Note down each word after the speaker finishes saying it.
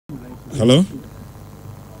Hello?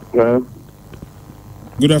 Yeah.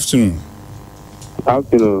 Good afternoon.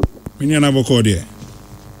 Afternoon. When you're not there?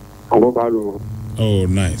 Oh,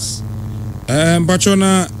 nice.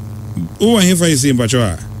 Bachona, who are here for you saying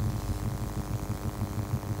Bachoa?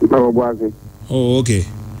 Oh, okay.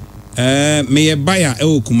 May a buyer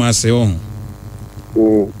Kumase on.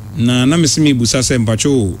 Na me see me busa say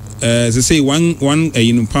Bacho. They say one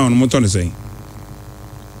pound motor say.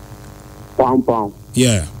 £1.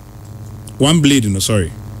 Yeah. One blade, no,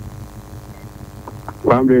 sorry.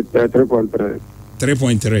 One blade, 3.3.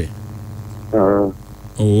 3.3.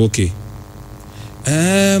 Oh, okay.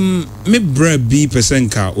 Me bra B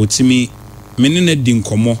percent ka otimi menene din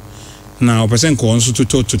komo na percent ko onso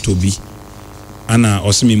to bi ana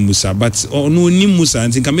osimi musa but no ni musa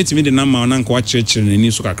ntin ka metimi de na ma na nka wa chirechire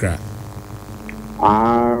ni so kakra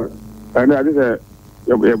and I say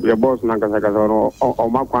your boss na kasa no o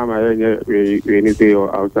makwa ma ye ni say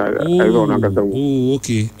outside I don't know. Oh,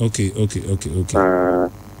 okay.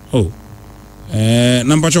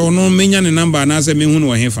 Number cho no menya ne number na say me hu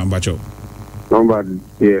no he fa bacho number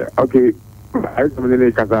yeah okay I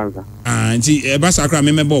somebody kasa nti e ba sakra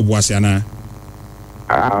me mebo obuase ana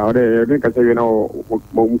ore kasa we na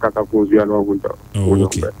mo kasa ko zua no gunto. Oh,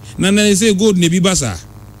 okay. Na say gold ne bi basa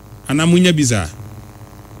ana munya biza.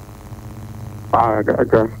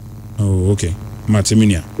 Okay. Oh, okay. Mate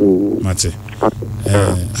minia. Mate.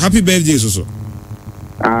 Happy birthday so.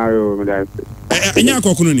 Yo, that's. Enya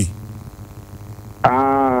Akorkono ni.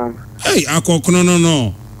 Hey, Akorkono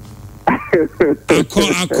no.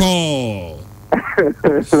 Ako.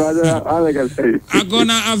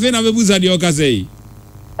 Agona avena bebuza di okasei.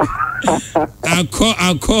 Ako.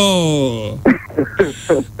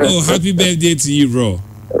 Oh, happy birthday to you, bro.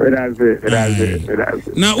 That's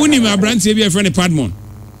it. Now, uni my brand be a friend of Padmon.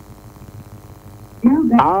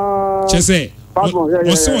 Chese.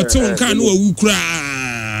 Also, two can no ukra.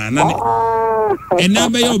 And now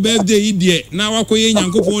by your birthday, idiot. Now I call you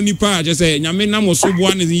Yanko nipa. Just say, Yamin was so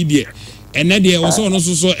one is idiot. And then there was also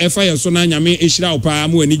so fire so now Yamin Ishra pa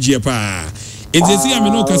mu and Ijiapa. It's a see, I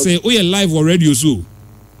mean, no, say, we are live already, so.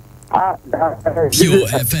 Pure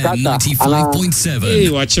FM 95.7. Hey,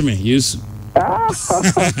 watch me, yes.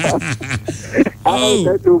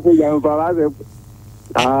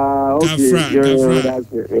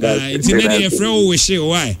 It's in a friend wish you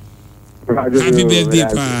why. Happy birthday,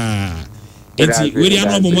 pa. It's we are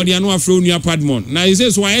no more than one from your Padmon. Now he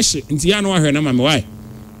says why she into Yano her number why.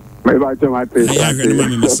 Bye bye.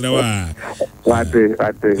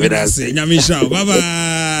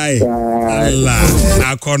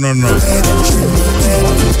 Akorkono.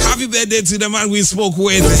 Happy birthday to the man we spoke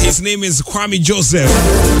with. His name is Kwame Joseph.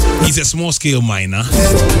 He's a small scale miner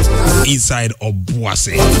inside of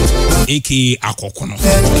Boise, aka Akorkono.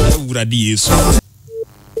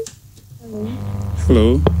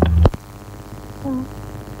 Hello.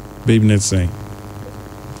 Baby, let's say.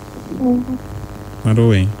 Not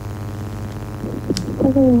away.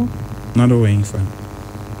 Not away, fine.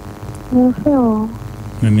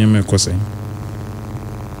 Na niame kose.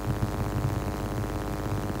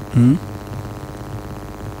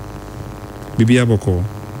 Bibi aboko.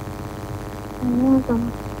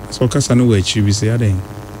 So kasa no we chi bi say aden.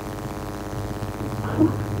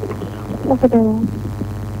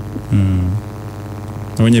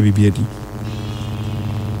 Onya bibi adi.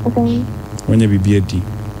 Onya bibi adi.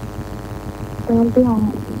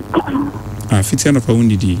 Fiti na pa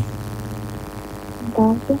undi di.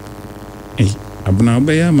 Abuna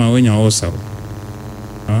obeya ma wenya osaw.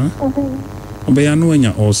 Obeya no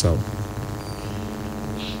wenya osaw.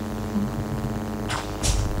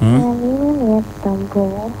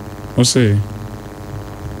 Ose.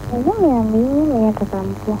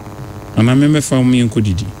 Ana meme fa mi enko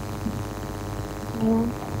didi.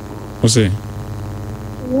 Ose.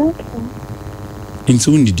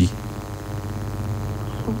 Into undi.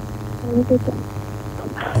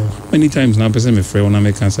 Many times now person me frɛ when I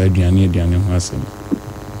make answer aduane ho asem.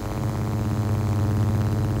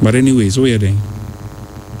 But anyways, so then.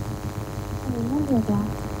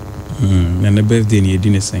 And the birthday ni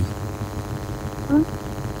edine sen.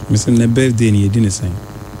 Missing the birthday ni edine sen.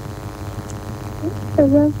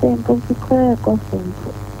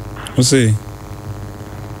 What say?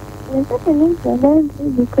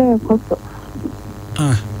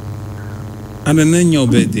 And then your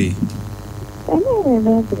birthday.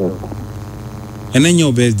 And then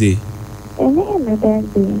your birthday.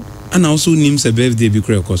 And also names a birthday be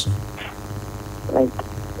correct also. Like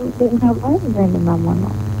they have already mama no.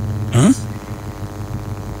 Huh?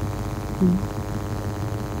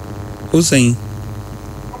 Who's saying?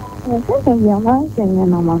 Yes, your mama saying no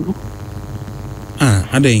mama.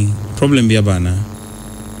 Adeng Problem be abana.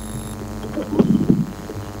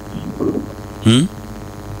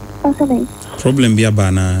 Okay. Problem be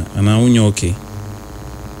abana, and I only okay.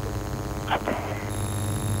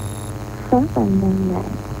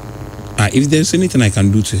 If there's anything I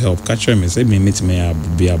can do to help, catch me. Say me meet me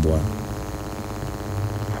be a boy.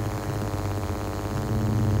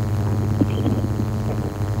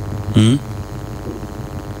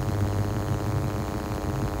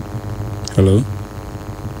 Hello.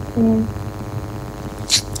 Yeah.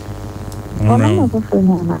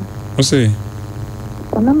 What's it?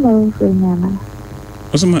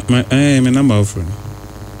 What's my number of friend?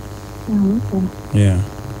 Yeah.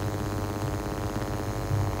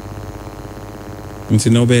 It's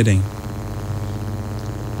no bedding.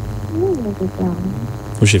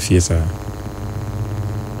 What's your fear, sir?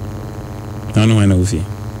 I know I know if you.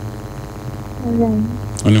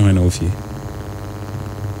 I know I know if you.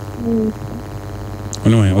 I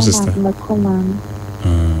know I was a star.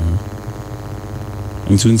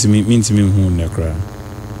 Into me, mean to me who in the cry.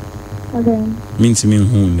 Okay. Mean to me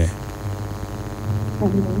who in there.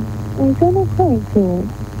 It's only quite cool.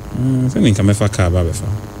 I think I'm a fuck car, Babefa.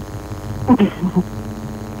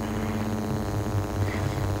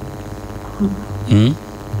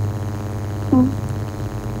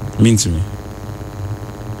 Mean to me.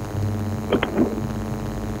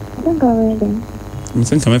 I don't go ready. I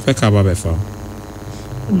think I'm a fuck car, Babefa.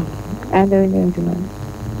 I don't know.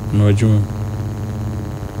 No, you.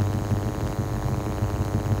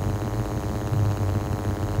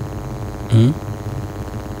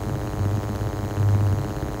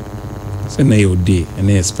 It's a nail day, and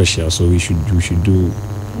it's special, so we should do.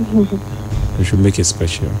 We should make it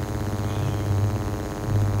special.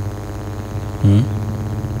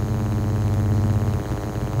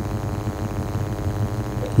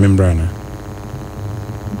 Membrana.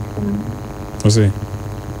 What's it?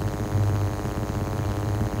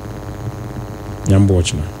 I'm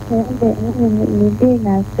watching.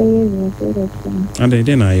 And they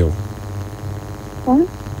didn't know. What?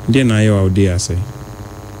 Didn't know out there, I say.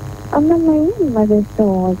 I'm not my mother's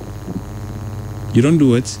store. You don't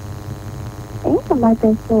do it? I'm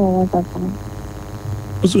mother's store.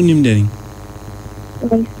 What's your name, Danny?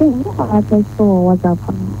 They say mother's store was up.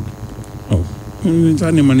 Oh, it's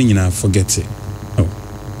only money, you know, forget it. Oh,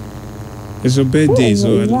 it's your birthday,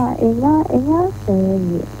 so.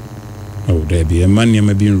 Oh, there be a man you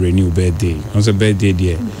may be renew birthday. On a birthday,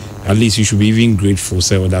 dear. At least you should be even grateful,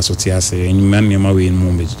 sir. That's what I say. And man, you may be in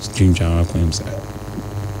moment dream child claims.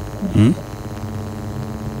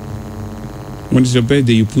 When it's your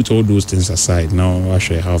birthday, you put all those things aside. Now, I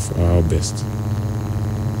shall have our best.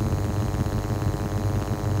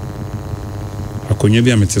 Akorkono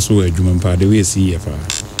bi amete so adwuma mpa de we see yefa.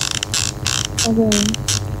 Okay.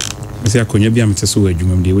 Say Akorkono bi amete so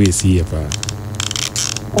adwuma de we see yefa.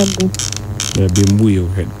 Okay. Ya be mbuyo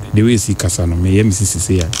de we see kasa no me yem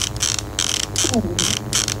sisi ya.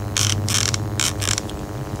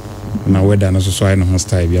 Na weda na so I no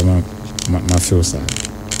style bi ma feel sa.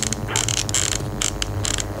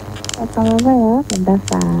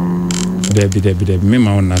 Debi me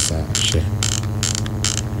ma on nasa she.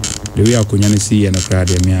 The way Akorkono ni see na kra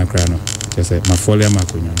de me akra no. Just say my follow ma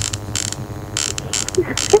Akorkono.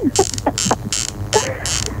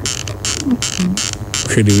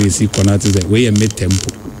 The way see connect the way you made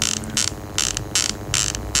tempo.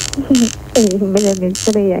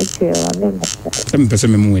 Some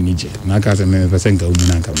person me mu enije. Na ka se me person ka umu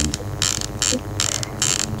na ka mu.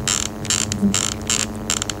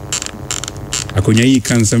 Akorkono yi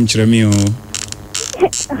kan sam kire me o.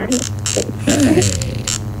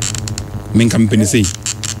 Men company say.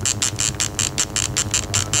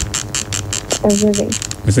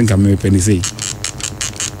 I think I'm a penny say.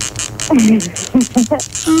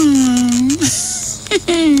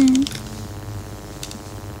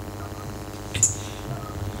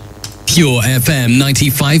 Pure FM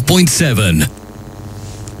 95.7.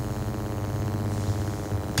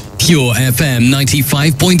 Pure FM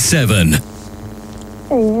 95.7.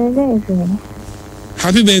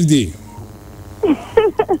 Happy birthday.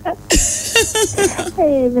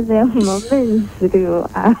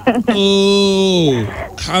 Oh,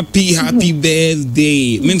 happy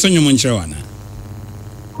birthday. Mention your manchwana.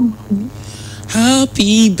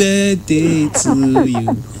 Happy birthday to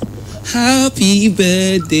you. Happy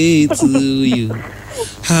birthday to you.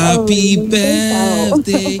 Happy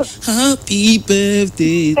birthday. Happy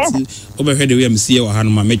birthday to. Over the way I'm seeing what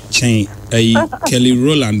Hanma make chain Kelly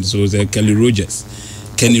Rowland, so the Kelly Rogers.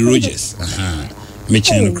 Kenny Rogers. Me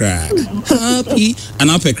chain cry. Happy and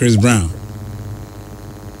up at Chris Brown.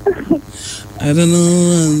 I don't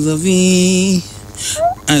know, Sophie.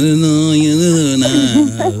 I I don't know, you know now.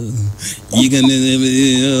 You can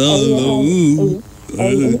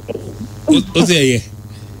what's it?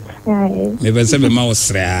 Maybe seven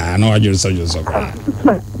mouse. No, I just saw you so.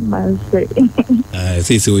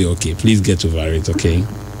 Say so, okay. Please get over it, okay?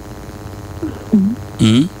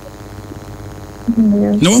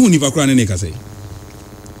 No one who never cried in a say.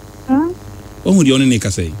 What would you only make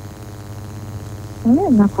say?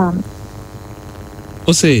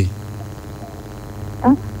 Oh, say.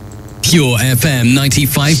 Pure FM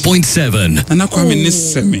 95.7. Nana Kwame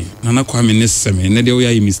Nissemi. Nana Kwame Nissemi. Nede we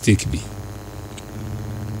are mistake be.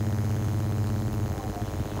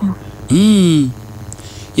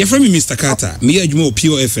 You're from Mr. Katah. Me ajmo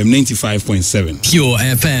Pure FM 95.7. Pure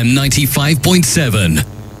FM 95.7.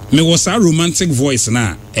 Me was a romantic voice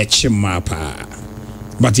na echimapa.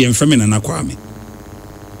 But you're from Nana Kwame.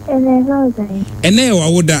 And then I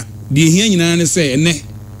would the here and say and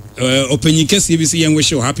open your case if you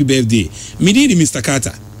wish you happy birthday. Me did Mr.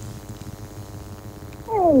 Katah.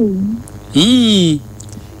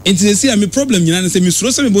 It's the same problem you say Miss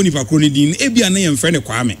Rosa Boni Pakroni din ebi ana yem friend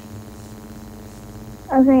Kwame.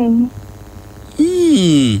 Okay.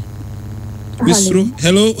 Miss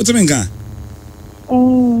hello, what's menka?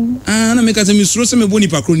 Na make say Miss Rosa Boni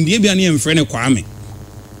Pakroni din ebi ana yem friend Kwame.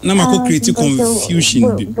 Na mako create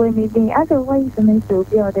confusion.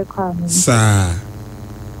 Sir.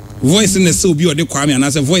 Voice in the so be or the Kwame and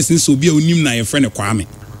as a voice in so be onim na your friend Kwame.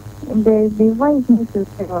 The voice needs to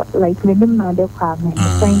like remember the Kwame,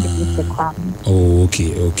 trying to be the Kwame. Oh,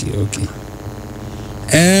 okay.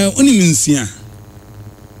 Only means yeah.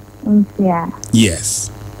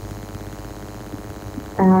 Yes.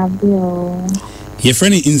 Your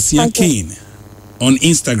friend Insia Kane on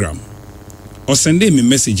Instagram. Or send me a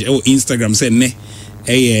message or Instagram say ne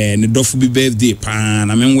ne dofu be birthday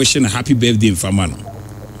pan. I'm wishing a happy birthday in Famano.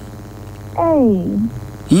 Hey.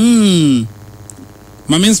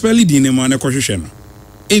 My main spelling di name na kwahwehwe no.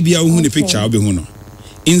 Ebia wo hu the picture obi hu no.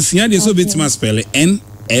 Insia de so betima spell NSIAH.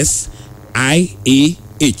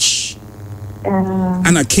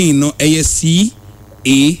 Ana Kane no CANNE.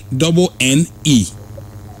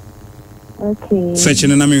 Okay. Search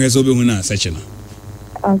na me hweso obi hu na search na.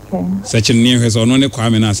 Okay. Search near hweso no ne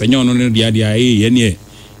Kwame na se nyo no ne dia ye ne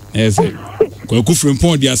yes. Ko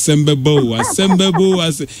frimpon di asembebo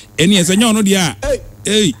as eni ese nyo no dia.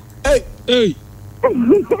 Hey.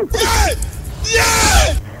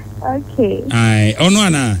 Yeah. Okay. Ai, ono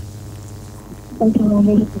ana.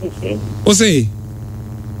 Okay. O say.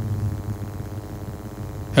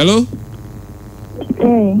 Hello?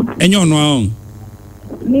 Hey. Enyo no on.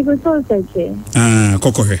 Me go so search.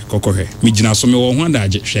 Kokohe. Mi gina so me wo ho anda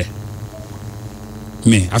age hwe.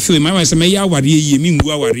 Me, I feel my say me ya aware ye mi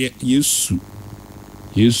ngu aware Yesu.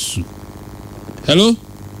 Hello?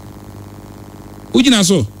 Ujina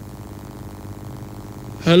so?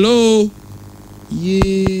 Hello?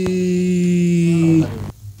 Yeah.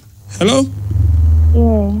 Hello?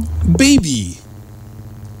 Yeah. Baby.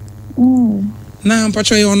 Na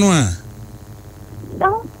mpacho ye ono a.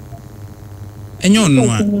 No. Enyo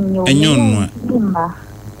no a.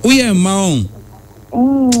 Uye ma on.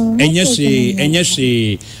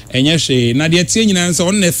 Enyeshe na de tie nyina nso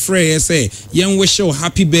on na frɛ say yen wish you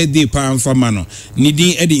happy birthday pa mfama no ni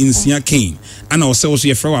din e de Insia Kane ana wo se wo so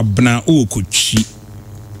ye frɛ wa bna o kochi.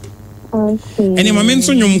 Okay. Eni ma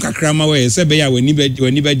menso nyom kakra ma we se be ya wani ba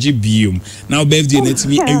gibium na birthday na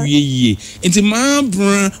timi awie yie enti ma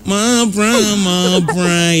bra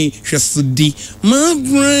hwesudi ma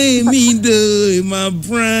bra mi do ma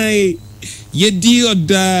bra ye di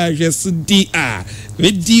oda hwesudi a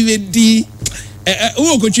wedi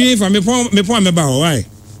o kochi fa me po me ba ho why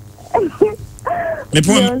me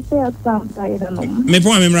po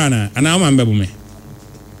me mrana ana ma mbebo me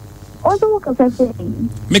also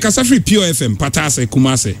make a free Pure FM patase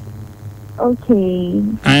kumase. Okay.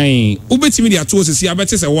 Ai ubetimi dia to sisi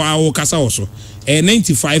abete se wa wo kasa wo so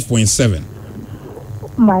 95.7.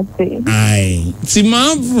 Mate. Ai ti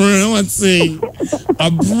ma bro what say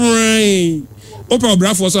abro opa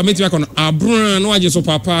brafo so ameti akon abro no aje so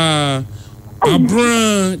papa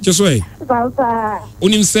abro just way Papa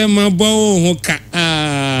unim se ma bo ho ka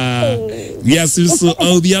we are so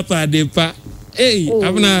obia pa de pa. Hey,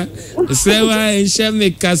 abna sewa ensha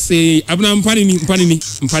meka say abna mpani ni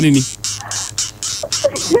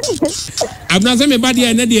abna se me badi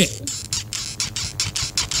e na de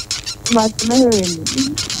but me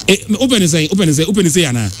open say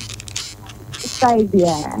ana side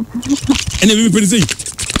yeah ene me open say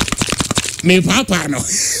me papa no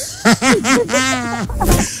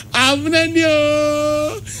abna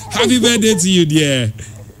dio happy birthday to you dear.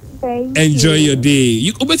 Enjoy your day.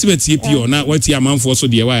 You go better TP now. What your man for so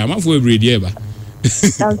dear? Why? I'm for every day.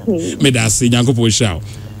 Okay. Me that say Yanko Poshow.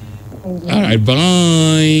 All right,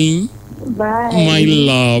 bye. Bye. My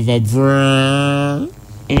love, bro.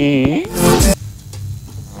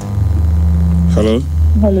 Hello.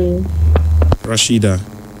 Hello. Rashida.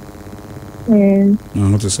 Yes.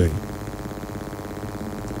 No, what to say?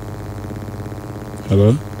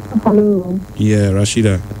 Hello. Hello. Yeah,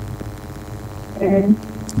 Rashida. Yes.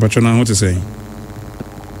 But you know what to say?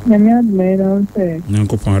 I'm not made on say.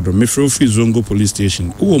 Yanko Pado. Me free Zongo police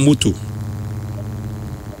station. Who moto?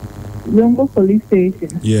 Zongo police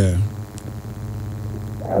station. Yeah.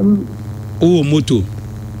 Who moto?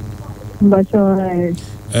 But you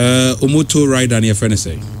Omoto rider and your friend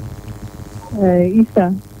say.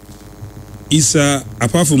 Isa,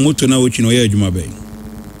 apart from moto na ochi no ye adwuma be.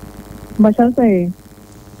 But you say.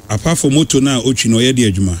 Apart from moto na ochi no ye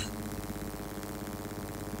de adwuma.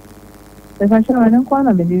 The fashion I don't want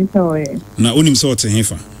to be so. Na onim so ote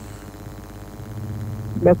hefa.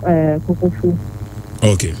 Kukufu.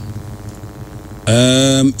 Okay.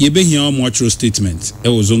 You be here on actual statement. E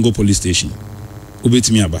was Zongo police station.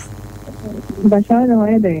 Ubetimi aba. But you know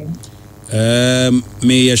why they.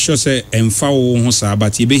 Me sure say emfa wo ho sa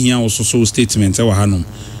but you be here also so statement e wa hanom.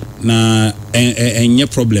 Na enye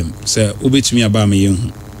problem. Say ubetimi aba me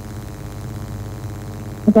yen.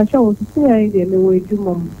 But you see I dey me we do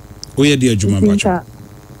mom. Oye de adwuma ba.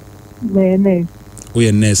 Me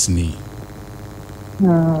Oye nurse ni.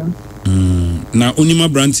 Na onima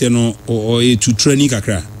branch no or to training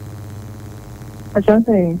kakra. What you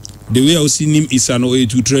say? The way I see him is an way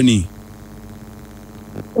to training.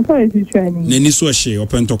 What is he training? Neni so she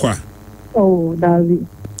open to kwa. Oh, David.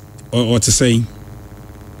 Or to say?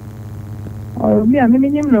 Oh, me, I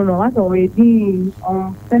mean, no, what already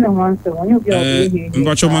send a once when you be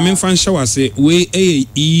but your mammy fan shower say, we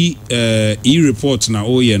e report na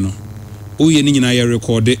oh, ye no. Oh, ye ni na ye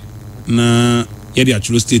record it na ye the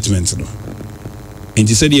actual statement no. And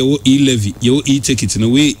he said, you e levy, you e take it in a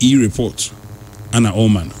way e report. Anna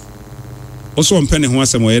Oman. Also, on penny who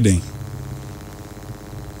some way then.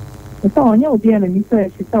 It's all you be an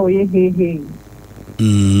research, it's all hey.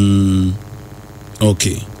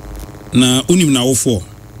 Okay. Na unim na ofo.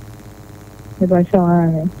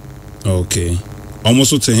 Okay.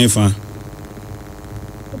 Almost to hefa.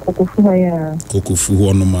 Kokufu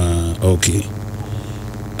honoma. Okay.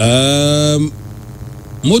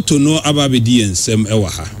 Moto no ababedi ensem ewa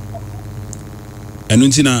ha. Enu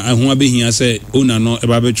nti na ahua behia se ona no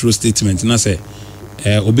eba be true statement na se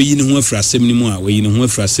obeyi ne ho afra asem ni mu a weyi ne ho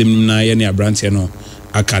afra asem ni na ye ne abrante no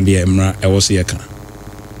aka de emra ewo se ye ka.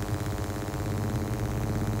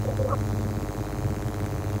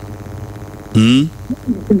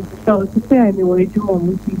 So to say I way to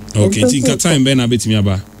mom. Okay, think time be na betimi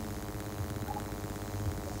aba.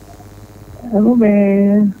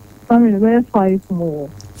 Family be 5 more.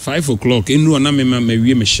 5 o'clock enu na me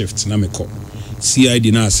wie me shift na me call.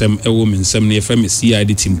 CID na asem ewo me nsem na efa me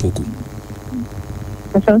CID Timpoku.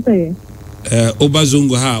 What you say?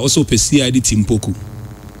 Obazongo ha also pe CID Timpoku.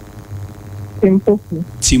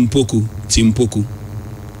 Timpoku.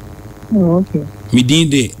 Oh, okay. Midin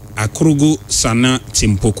de Akorkono sana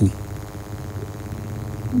Timpoku.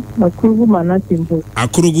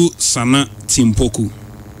 Akorkono sana Timpoku.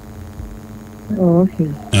 Oh,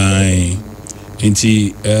 okay. Aye.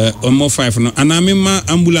 Enti almo 5 no anamema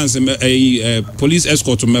ambulance police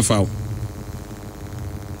escort me foul.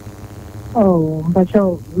 Oh, but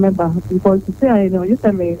you remember because you say I know you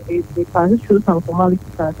tell me they pass through some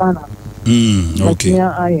formalities at Ghana. Okay.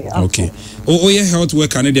 Okay. Oh yeah, health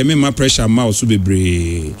worker ne dey me my pressure ma so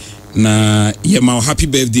bebre na yeah my happy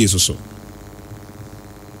birthday so.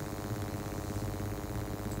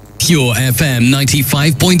 Pure FM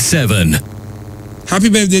 95.7. Happy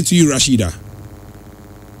birthday to you, Rashida.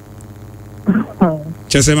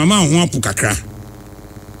 Chese mama ho apu kakra.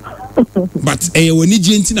 But when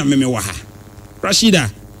you na meme wa ha.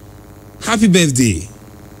 Rashida, happy birthday.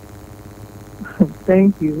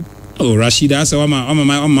 Thank you. Oh, Rashida, so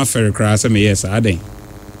my ferry crass me yes, I den.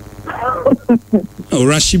 Oh,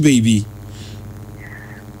 Rashi baby.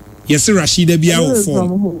 Yes, Rashida be our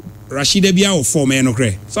form. Rashida be our form, no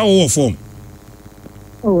cre. So our form.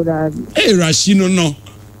 Oh, that. Hey, Rashino no.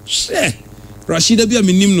 Share. Rashida be a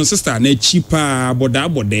minim no sister na cheaper boda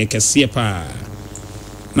bode kese pa.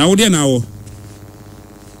 Na wo de na wo.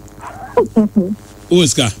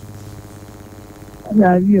 Oscar.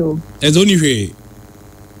 Love you. It's only way.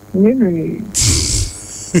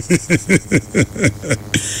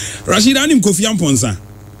 Rashida nim Kofi Amponsa.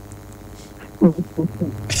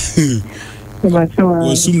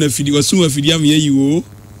 Wasum na fidi am ye yi wo.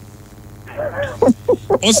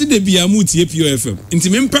 Osi de bia mu tie POFM. Nti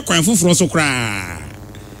me mpe kwan foforo so kra.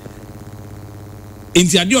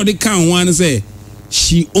 Nti ade o de kan ho an say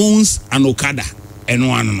she owns an Okada.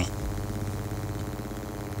 Eno anu no.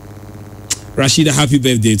 Rashida, happy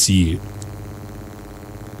birthday to you.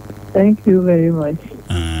 Thank you very much.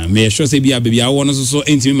 Me sure say bia baby I want so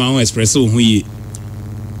intimi ma espresso hu yi.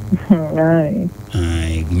 Aye.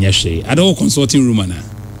 Nyeshe. I don't consulting room na.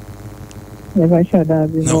 Never shut up.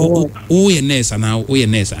 Oh, ye nurse and now ye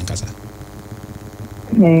nurse ankasa.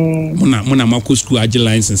 Muna mako school age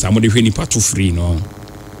license amode hwe nipa to free no.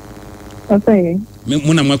 Okay.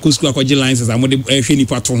 Muna mako school akwaje license amode hwe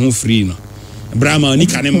nipa to ho free no. Brahma ni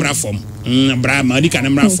kan mra fom. Brahma ni kan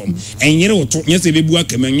mra fom. Enyere oto nyese bebu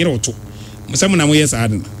akam enyere oto. Musa muna mo yes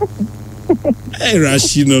ade na.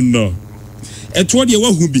 Rashi no. Eto de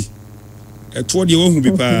wahu bi.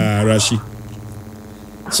 Pa Rashi.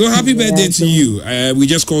 So happy birthday to you. We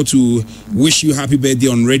just called to wish you happy birthday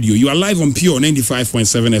on radio. You are live on Pure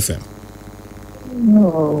 95.7 FM.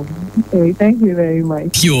 Oh, okay. Thank you very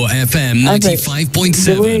much. Pure FM 95.7.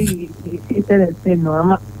 The way he said it, no, I'm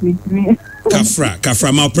not with me.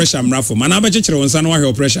 Kafra, my pressure, I'm raffle. Man, I bet you on San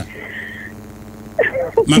Juan pressure.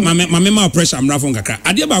 My pressure, I'm raffle.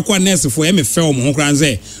 I did about one nurse for me film,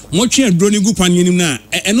 Hokranze. What you drone you go in na,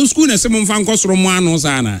 and no school, and some fan cost from one or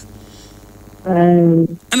Sana.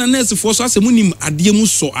 And a nurse for us, a munim, adia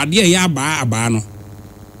muso, adia yaba, abano.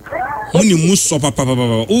 Munim muso, papa.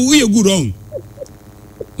 Oh, we are good on.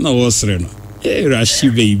 No, what's Reno? Hey, Rashi,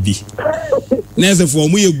 baby. Nurse for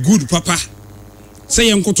me, a good papa.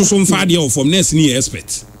 Say, I'm going to some fadia from nurse near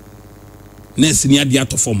expert. Nurse near the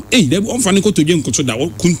out of form. Hey, they won't find to young control that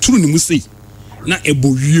will continue to say. Not a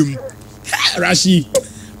boyum. Rashi,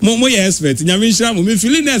 Momo expert. Yamisha, we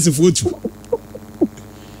feeling nurse for you.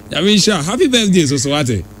 Yamisha, happy birthday, so what?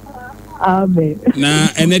 Amen. Na,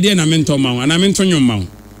 and then I meant to mount, and I meant on your mount.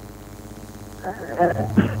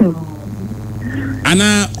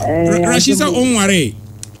 Anna, Rashi's own worry.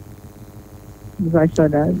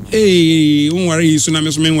 Hey, don't worry, soon I'm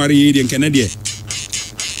men worry in Canada.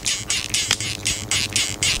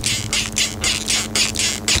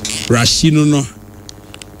 Rashino no.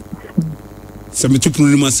 Some people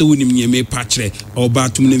must say when you may patch or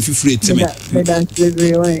batum and free to me.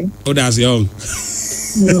 Oh, that's young.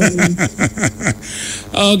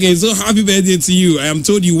 Okay, so happy birthday to you. I am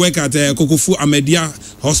told you work at Kokofu Amedia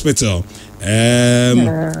Hospital.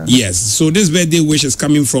 Yes, so this birthday wish is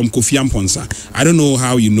coming from Kofi Amponsa. I don't know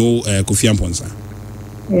how you know Kofi Amponsa.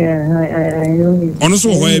 Yeah, I know him.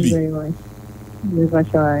 Honestly, why be? Never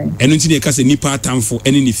try. And until they can say nipa time for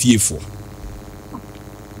any fear for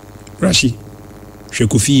Rashi. She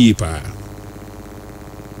Kofi pa.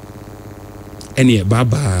 Any bye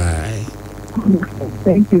bye.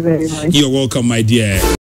 Thank you very much. You're welcome, my dear.